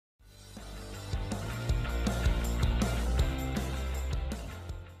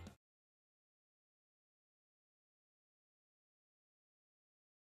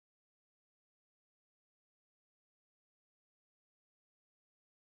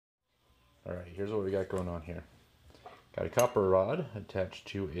Alright, here's what we got going on here. Got a copper rod attached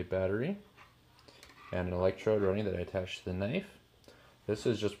to a battery and an electrode running that I attached to the knife. This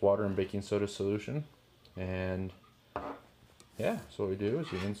is just water and baking soda solution, and yeah, so what we do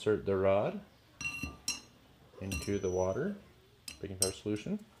is we insert the rod into the water, baking powder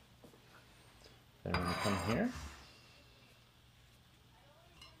solution, and we come here,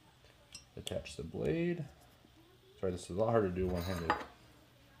 attach the blade. Sorry, this is a lot harder to do one-handed.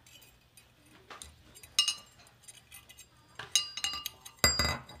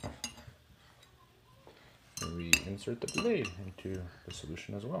 And we insert the blade into the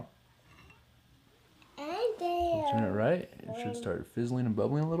solution as well. Turn it right, it should start fizzling and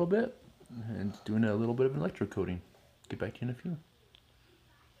bubbling a little bit, and doing a little bit of electrocoating. Get back to you in a few.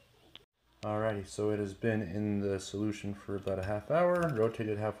 Alrighty, so it has been in the solution for about a half hour,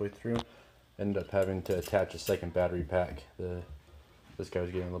 rotated halfway through, ended up having to attach a second battery pack. This guy was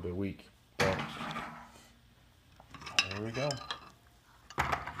getting a little bit weak, but there we go.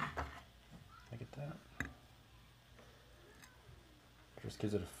 Look at that. Just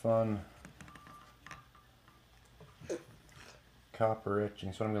gives it a fun copper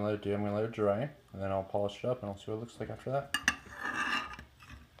etching. So what I'm going to let it do, I'm going to let it dry, and then I'll polish it up and I'll see what it looks like after that.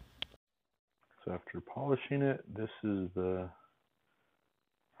 So after polishing it, this is the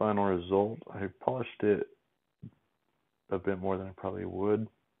final result. I polished it a bit more than I probably would.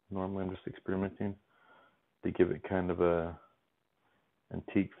 Normally I'm just experimenting to give it kind of a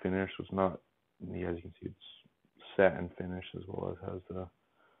antique finish. So it's not, as you can see, it's satin finish as well as has the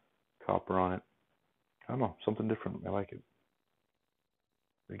copper on it. I don't know, something different. I like it.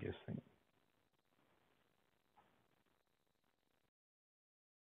 What do you guys think?